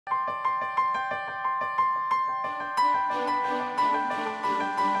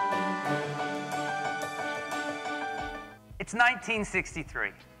It's 1963.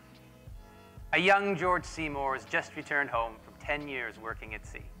 A young George Seymour has just returned home from 10 years working at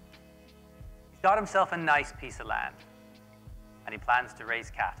sea. He's got himself a nice piece of land, and he plans to raise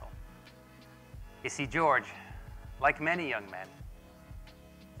cattle. You see, George, like many young men,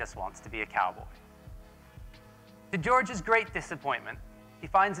 just wants to be a cowboy. To George's great disappointment, he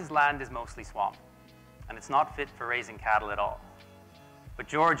finds his land is mostly swamp, and it's not fit for raising cattle at all. But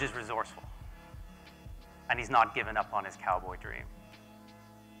George is resourceful, and he's not given up on his cowboy dream.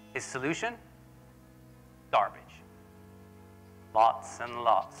 His solution? Garbage. Lots and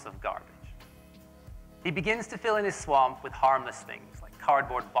lots of garbage. He begins to fill in his swamp with harmless things like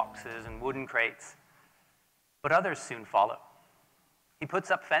cardboard boxes and wooden crates, but others soon follow. He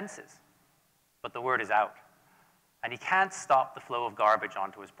puts up fences, but the word is out, and he can't stop the flow of garbage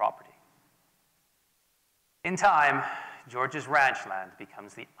onto his property. In time, George's ranch land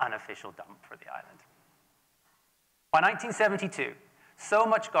becomes the unofficial dump for the island. By 1972, so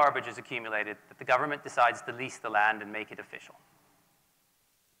much garbage is accumulated that the government decides to lease the land and make it official.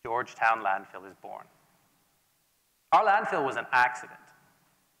 George Town Landfill is born. Our landfill was an accident.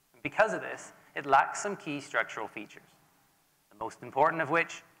 And because of this, it lacks some key structural features, the most important of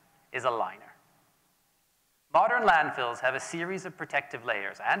which is a liner. Modern landfills have a series of protective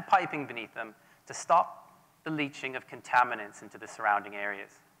layers and piping beneath them to stop the leaching of contaminants into the surrounding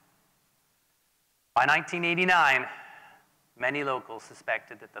areas. By 1989, many locals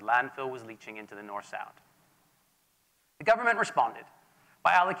suspected that the landfill was leaching into the North Sound. The government responded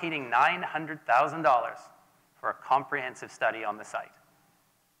by allocating $900,000 for a comprehensive study on the site.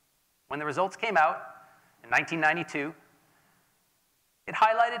 When the results came out in 1992, it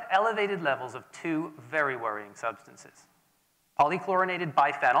highlighted elevated levels of two very worrying substances: polychlorinated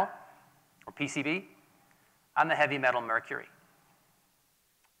biphenyl, or PCB, and the heavy metal mercury.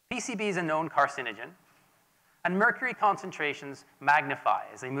 PCB is a known carcinogen, and mercury concentrations magnify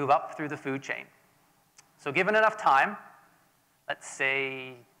as they move up through the food chain. So given enough time, let's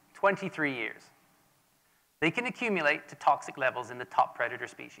say 23 years, they can accumulate to toxic levels in the top predator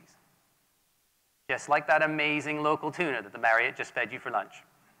species. Just like that amazing local tuna that the Marriott just fed you for lunch.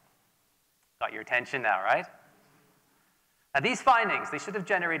 Got your attention now, right? Now these findings, they should have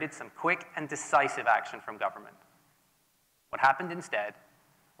generated some quick and decisive action from government. What happened instead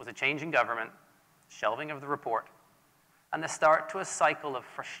was a change in government, shelving of the report, and the start to a cycle of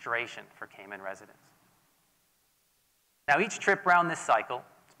frustration for Cayman residents. Now each trip around this cycle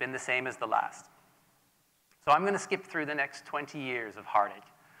has been the same as the last. So I'm going to skip through the next 20 years of heartache,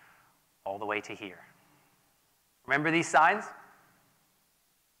 all the way to here. Remember these signs?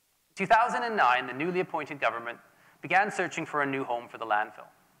 In 2009, the newly appointed government began searching for a new home for the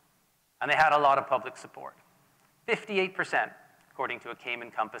landfill, and they had a lot of public support. 58%, according to a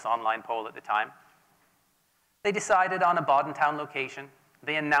Cayman Compass online poll at the time. They decided on a Bodentown location,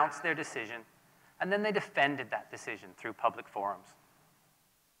 they announced their decision, and then they defended that decision through public forums.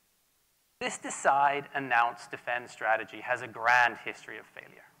 This decide, announce, defend strategy has a grand history of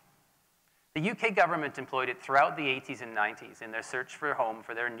failure. The UK government employed it throughout the 80s and 90s in their search for a home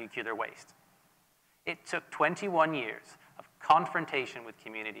for their nuclear waste. It took 21 years of confrontation with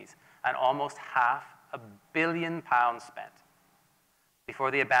communities and almost £500 million spent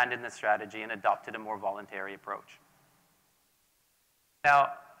before they abandoned the strategy and adopted a more voluntary approach.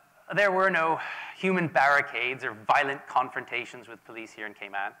 Now, there were no human barricades or violent confrontations with police here in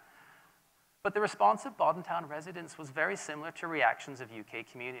Cayman, but the response of Bodentown residents was very similar to reactions of UK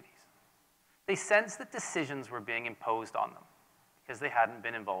communities. They sensed that decisions were being imposed on them because they hadn't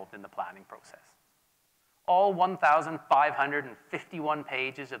been involved in the planning process. All 1,551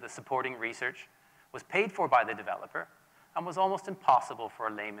 pages of the supporting research was paid for by the developer and was almost impossible for a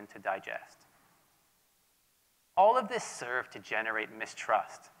layman to digest. All of this served to generate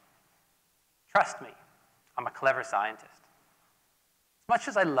mistrust. Trust me, I'm a clever scientist. As much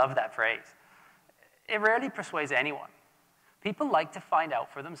as I love that phrase, it rarely persuades anyone. People like to find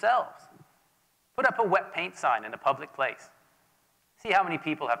out for themselves. Put up a wet paint sign in a public place. See how many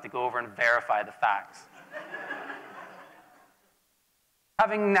people have to go over and verify the facts.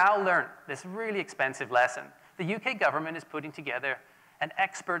 Having now learned this really expensive lesson, the UK government is putting together an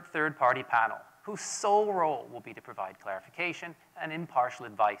expert third-party panel whose sole role will be to provide clarification and impartial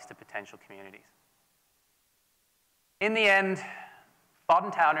advice to potential communities. In the end,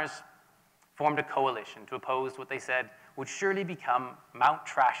 Bodentowners formed a coalition to oppose what they said would surely become Mount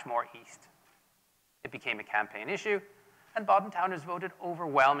Trashmore East. It became a campaign issue, and Bodentowners voted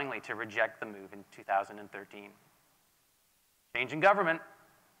overwhelmingly to reject the move in 2013. Change in government,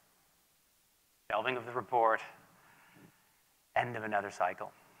 shelving of the report, end of another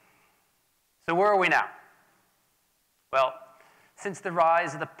cycle. So where are we now? Well, since the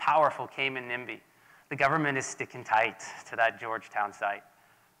rise of the powerful Cayman Nimby, the government is sticking tight to that George Town site.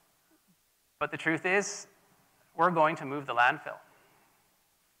 But the truth is, we're going to move the landfill.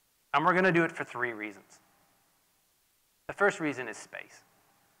 And we're going to do it for 3 reasons. The first reason is space.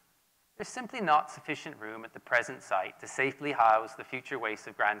 There's simply not sufficient room at the present site to safely house the future waste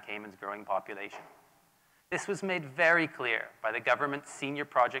of Grand Cayman's growing population. This was made very clear by the government's senior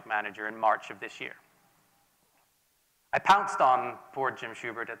project manager in March of this year. I pounced on poor Jim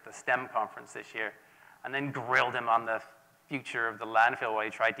Schubert at the STEM conference this year and then grilled him on the future of the landfill while he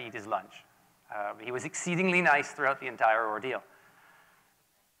tried to eat his lunch. He was exceedingly nice throughout the entire ordeal.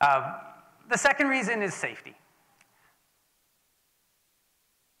 The second reason is safety.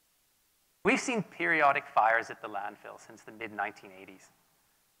 We've seen periodic fires at the landfill since the mid-1980s.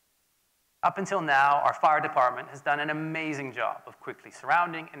 Up until now, our fire department has done an amazing job of quickly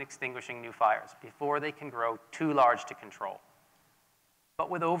surrounding and extinguishing new fires before they can grow too large to control.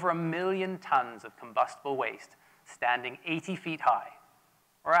 But with over 1 million tons of combustible waste standing 80 feet high,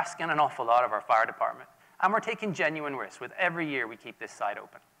 we're asking an awful lot of our fire department, and we're taking genuine risks with every year we keep this site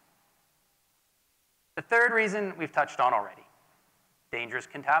open. The third reason we've touched on already. Dangerous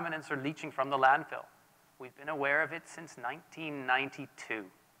contaminants are leaching from the landfill. We've been aware of it since 1992.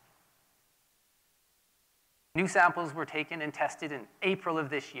 New samples were taken and tested in April of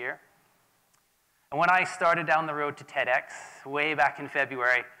this year. And when I started down the road to TEDx way back in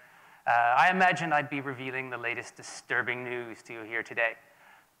February, I imagined I'd be revealing the latest disturbing news to you here today.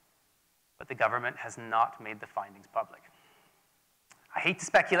 But the government has not made the findings public. I hate to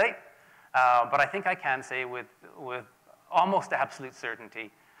speculate, but I think I can say with almost absolute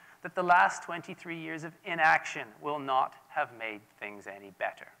certainty that the last 23 years of inaction will not have made things any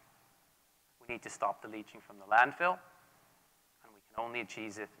better. We need to stop the leaching from the landfill, and we can only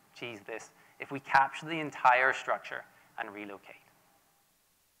achieve this if we capture the entire structure and relocate.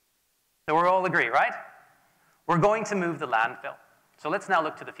 So we're all agree, right? We're going to move the landfill. So let's now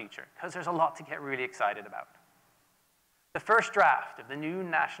look to the future, because there's a lot to get really excited about. The first draft of the new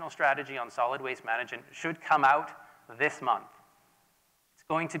National Strategy on Solid Waste Management should come out this month. It's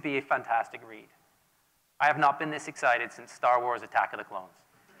going to be a fantastic read. I have not been this excited since Star Wars: Attack of the Clones.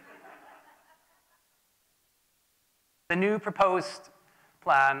 The new proposed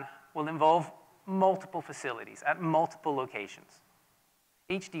plan will involve multiple facilities at multiple locations,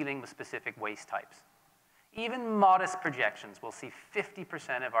 each dealing with specific waste types. Even modest projections will see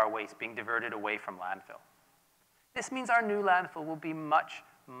 50% of our waste being diverted away from landfill. This means our new landfill will be much,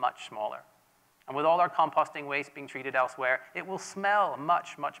 much smaller. And with all our composting waste being treated elsewhere, it will smell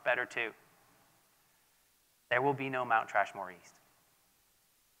much, much better too. There will be no Mount Trashmore East.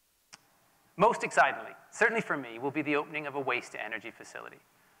 Most excitedly, certainly for me, will be the opening of a waste-to-energy facility.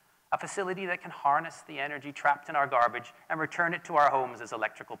 A facility that can harness the energy trapped in our garbage and return it to our homes as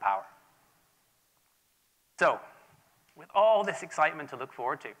electrical power. So, with all this excitement to look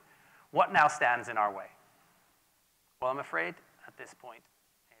forward to, what now stands in our way? Well, I'm afraid at this point,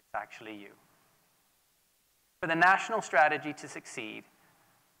 it's actually you. For the national strategy to succeed,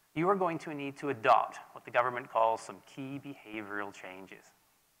 you are going to need to adopt what the government calls some key behavioral changes.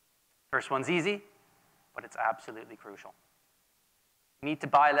 First one's easy, but it's absolutely crucial. You need to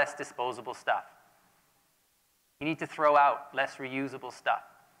buy less disposable stuff. You need to throw out less reusable stuff.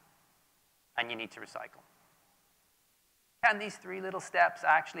 And you need to recycle. Can these 3 little steps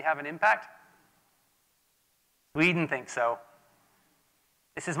actually have an impact? Sweden thinks so.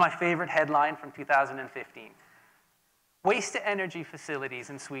 This is my favorite headline from 2015. Waste-to-energy facilities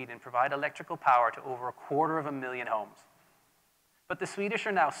in Sweden provide electrical power to over 250,000 homes. But the Swedish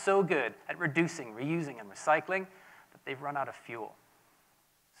are now so good at reducing, reusing, and recycling that they've run out of fuel.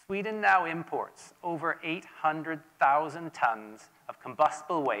 Sweden now imports over 800,000 tons of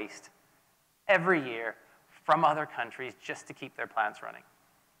combustible waste every year from other countries just to keep their plants running.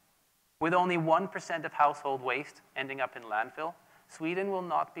 With only 1% of household waste ending up in landfill, Sweden will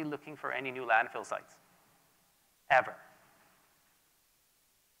not be looking for any new landfill sites, ever.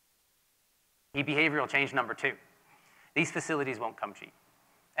 Key behavioral change number 2. These facilities won't come cheap.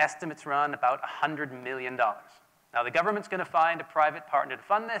 Estimates run about $100 million. Now, the government's going to find a private partner to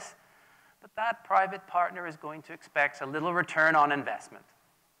fund this, but that private partner is going to expect a little return on investment.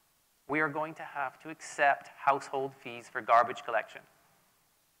 We are going to have to accept household fees for garbage collection.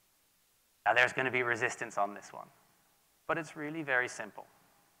 Now, there's going to be resistance on this one, but it's really very simple.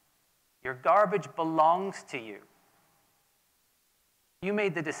 Your garbage belongs to you. You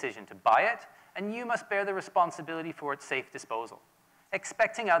made the decision to buy it, and you must bear the responsibility for its safe disposal.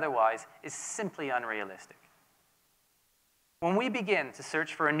 Expecting otherwise is simply unrealistic. When we begin to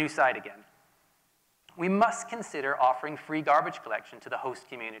search for a new site again, We must consider offering free garbage collection to the host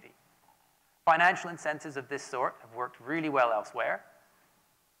community. Financial incentives of this sort have worked really well elsewhere,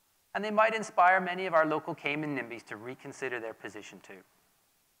 and they might inspire many of our local Cayman Nimbys to reconsider their position too.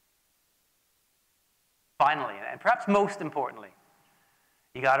 Finally, and perhaps most importantly,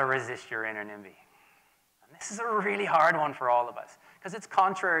 you got to resist your inner NIMBY. And this is a really hard one for all of us, because it's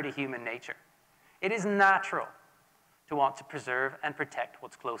contrary to human nature. It is natural to want to preserve and protect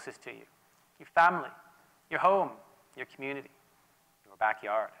what's closest to you. Your family, your home, your community, your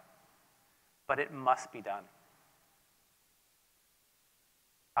backyard. But it must be done.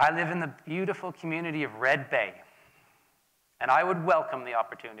 I live in the beautiful community of Red Bay, and I would welcome the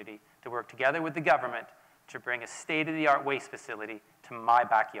opportunity to work together with the government to bring a state-of-the-art waste facility to my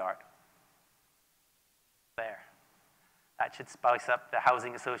backyard. There. That should spice up the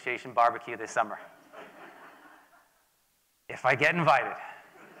Housing Association barbecue this summer. If I get invited.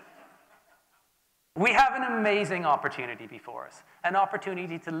 We have an amazing opportunity before us, an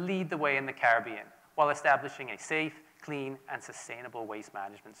opportunity to lead the way in the Caribbean while establishing a safe, clean, and sustainable waste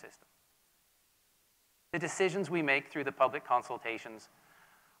management system. The decisions we make through the public consultations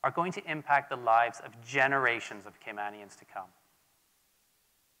are going to impact the lives of generations of Caymanians to come.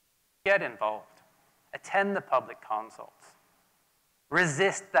 Get involved. Attend the public consults.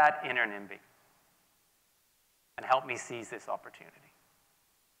 Resist that inner NIMBY. And help me seize this opportunity.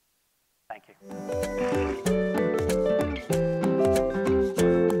 Thank you.